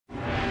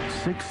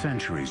6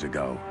 centuries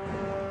ago,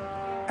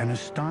 an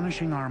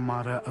astonishing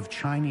armada of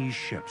Chinese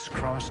ships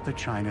crossed the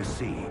China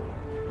Sea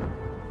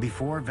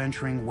before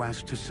venturing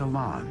west to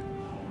Ceylon,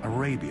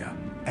 Arabia,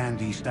 and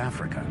East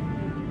Africa.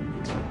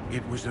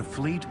 It was a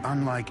fleet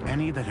unlike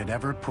any that had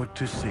ever put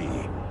to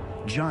sea.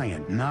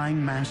 Giant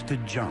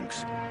 9-masted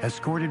junks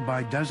escorted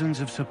by dozens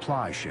of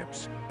supply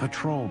ships,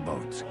 patrol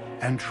boats,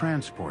 and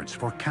transports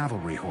for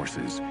cavalry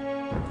horses.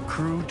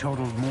 Crew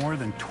totaled more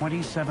than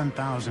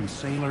 27,000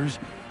 sailors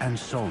and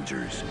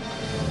soldiers.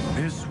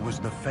 This was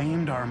the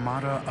famed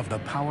armada of the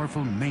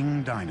powerful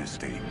Ming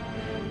Dynasty,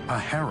 a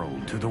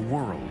herald to the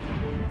world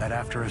that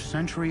after a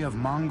century of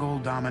Mongol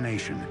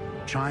domination,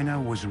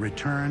 China was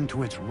returned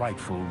to its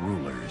rightful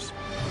rulers.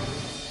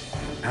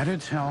 At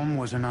its helm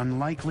was an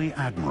unlikely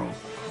admiral,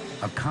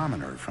 a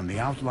commoner from the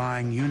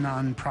outlying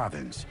Yunnan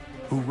province,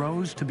 who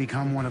rose to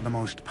become one of the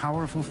most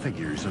powerful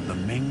figures of the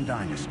Ming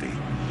Dynasty.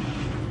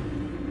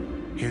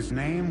 His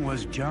name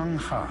was Zheng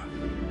He.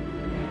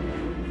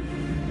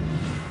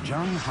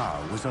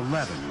 Zheng He was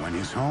 11 when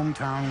his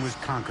hometown was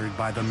conquered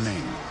by the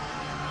Ming.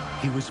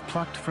 He was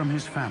plucked from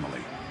his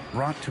family,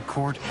 brought to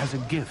court as a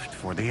gift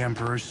for the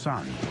emperor's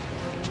son,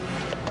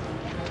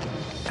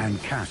 and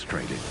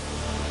castrated.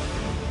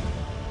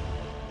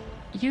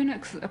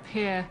 Eunuchs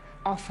appear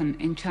often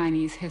in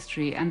Chinese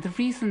history, and the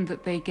reason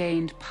that they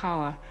gained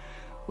power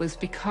was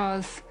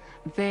because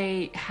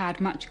they had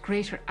much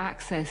greater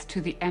access to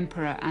the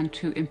emperor and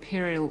to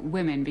imperial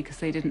women because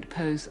they didn't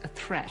pose a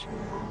threat.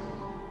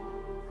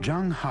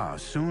 Zheng He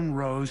soon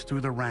rose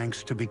through the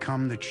ranks to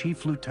become the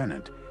chief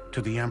lieutenant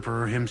to the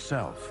emperor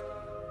himself.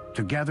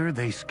 Together,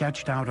 they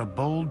sketched out a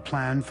bold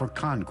plan for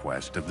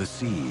conquest of the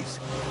seas.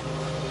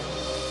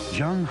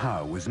 Zheng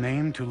He was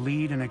named to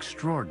lead an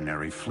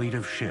extraordinary fleet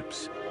of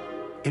ships.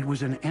 It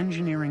was an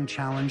engineering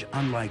challenge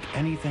unlike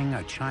anything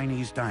a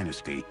Chinese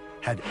dynasty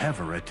had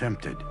ever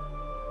attempted.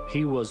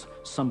 He was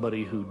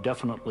somebody who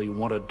definitely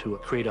wanted to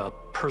create a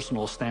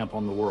personal stamp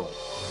on the world.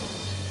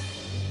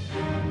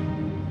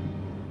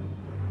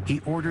 He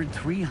ordered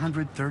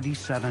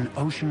 337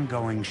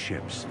 ocean-going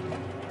ships.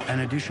 An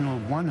additional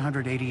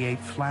 188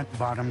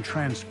 flat-bottom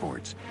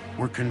transports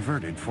were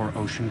converted for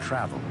ocean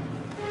travel.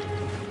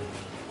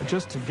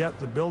 Just to get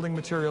the building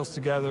materials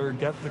together,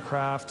 get the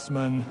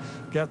craftsmen,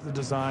 get the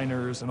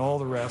designers and all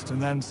the rest, and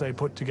then, say,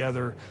 put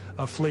together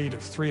a fleet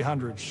of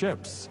 300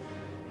 ships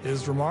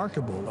is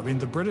remarkable. I mean,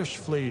 the British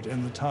fleet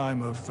in the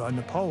time of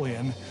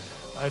Napoleon,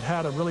 it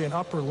had really an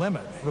upper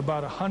limit of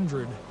about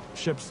 100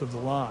 ships of the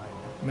line,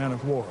 men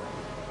of war.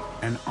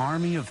 An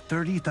army of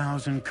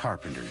 30,000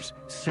 carpenters,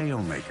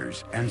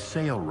 sailmakers, and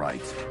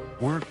sailwrights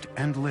worked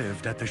and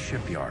lived at the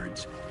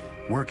shipyards,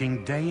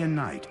 working day and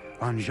night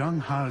on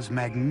Zheng He's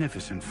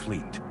magnificent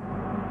fleet.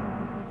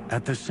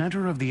 At the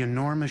center of the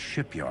enormous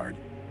shipyard,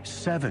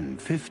 7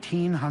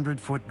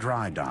 1,500-foot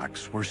dry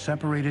docks were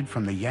separated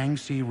from the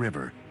Yangtze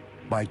River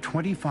by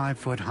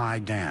 25-foot-high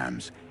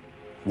dams.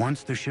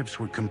 Once the ships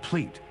were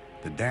complete,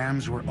 the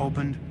dams were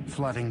opened,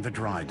 flooding the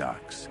dry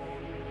docks.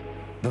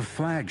 The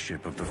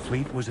flagship of the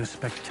fleet was a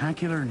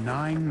spectacular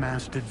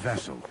 9-masted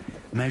vessel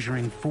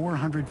measuring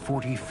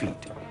 440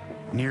 feet,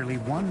 nearly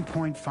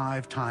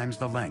 1.5 times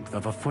the length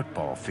of a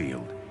football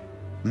field,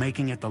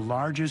 making it the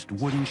largest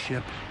wooden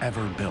ship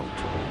ever built.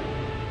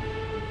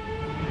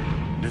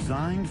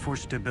 Designed for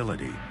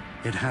stability,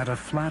 it had a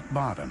flat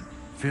bottom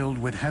filled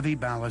with heavy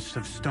ballasts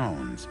of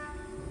stones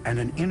and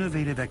an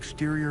innovative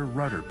exterior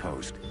rudder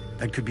post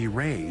that could be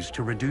raised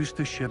to reduce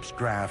the ship's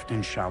draft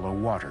in shallow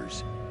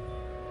waters.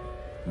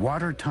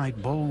 Watertight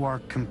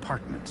bulwark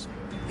compartments,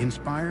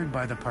 inspired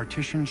by the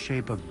partition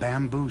shape of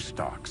bamboo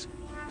stalks,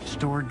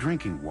 stored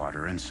drinking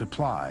water and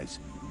supplies,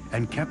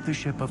 and kept the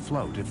ship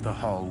afloat if the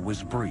hull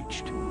was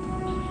breached.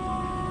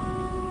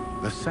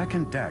 The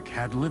second deck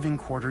had living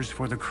quarters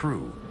for the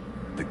crew.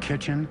 The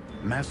kitchen,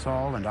 mess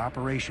hall, and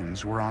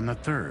operations were on the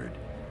third,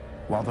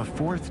 while the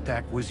fourth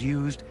deck was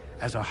used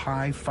as a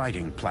high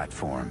fighting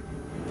platform.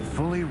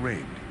 Fully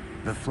rigged,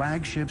 the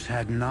flagships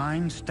had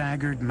 9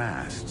 staggered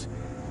masts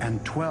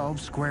and 12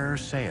 square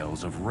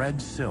sails of red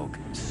silk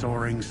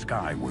soaring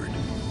skyward.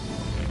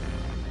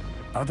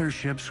 Other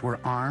ships were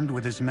armed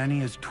with as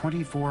many as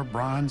 24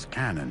 bronze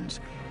cannons,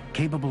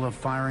 capable of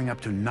firing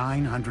up to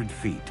 900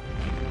 feet.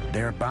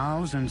 Their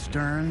bows and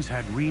sterns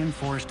had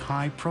reinforced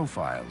high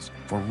profiles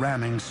for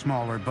ramming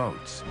smaller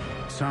boats.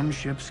 Some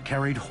ships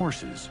carried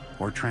horses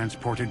or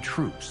transported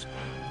troops.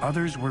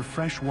 Others were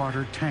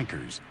freshwater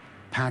tankers,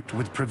 packed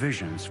with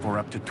provisions for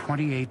up to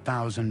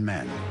 28,000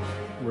 men.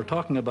 We're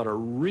talking about a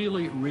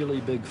really, really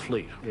big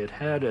fleet. It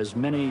had as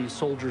many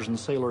soldiers and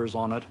sailors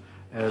on it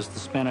as the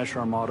Spanish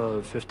Armada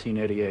of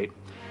 1588.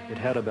 It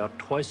had about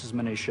twice as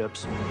many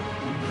ships.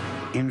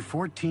 In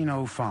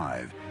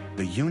 1405,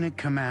 the eunuch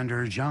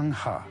commander Zheng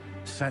He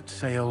set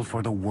sail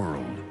for the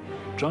world.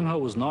 Zheng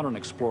He was not an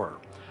explorer.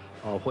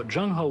 What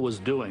Zheng He was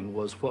doing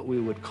was what we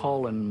would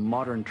call in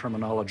modern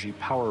terminology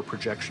power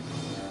projection.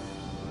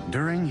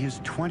 During his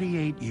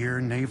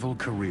 28-year naval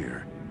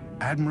career,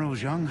 Admiral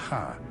Zheng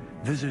He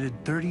visited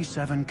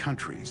 37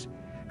 countries,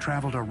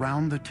 traveled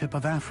around the tip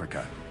of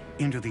Africa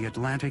into the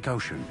Atlantic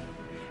Ocean,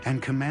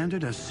 and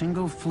commanded a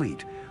single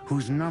fleet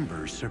whose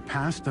numbers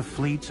surpassed the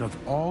fleets of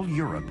all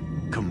Europe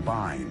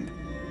combined.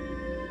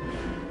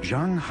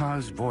 Zheng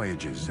He's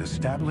voyages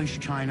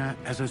established China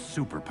as a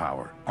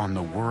superpower on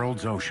the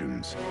world's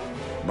oceans.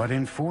 But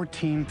in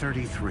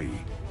 1433,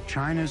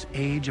 China's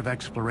age of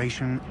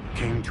exploration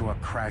came to a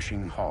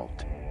crashing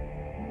halt.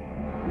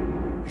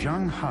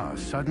 Zheng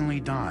He suddenly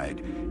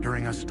died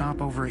during a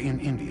stopover in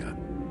India,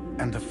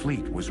 and the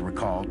fleet was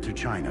recalled to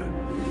China.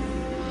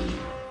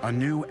 A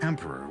new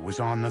emperor was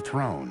on the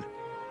throne.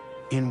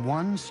 In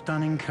one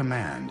stunning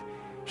command,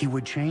 he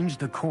would change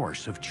the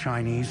course of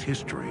Chinese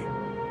history.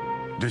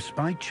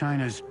 Despite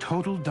China's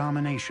total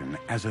domination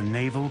as a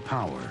naval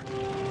power,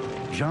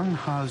 Zheng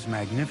He's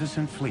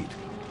magnificent fleet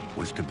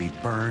was to be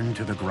burned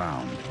to the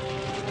ground.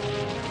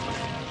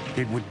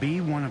 It would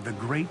be one of the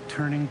great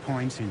turning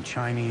points in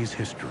Chinese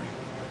history.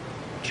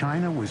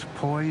 China was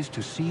poised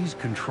to seize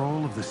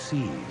control of the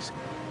seas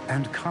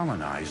and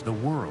colonize the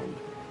world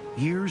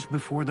years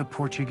before the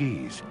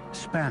Portuguese,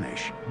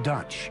 Spanish,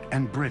 Dutch,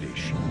 and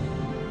British.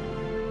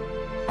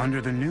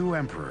 Under the new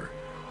emperor,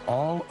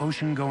 all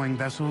ocean-going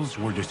vessels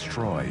were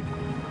destroyed.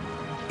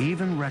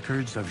 Even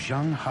records of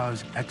Zheng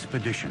He's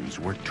expeditions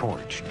were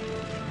torched.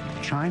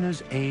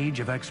 China's age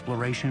of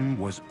exploration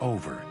was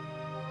over.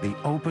 The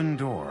open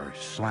door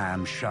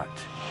slammed shut.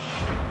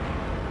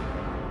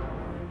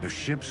 The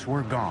ships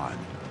were gone,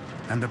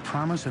 and the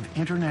promise of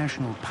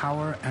international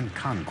power and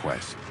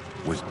conquest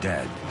was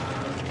dead.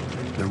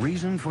 The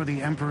reason for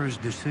the emperor's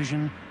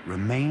decision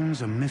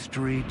remains a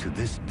mystery to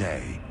this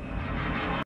day.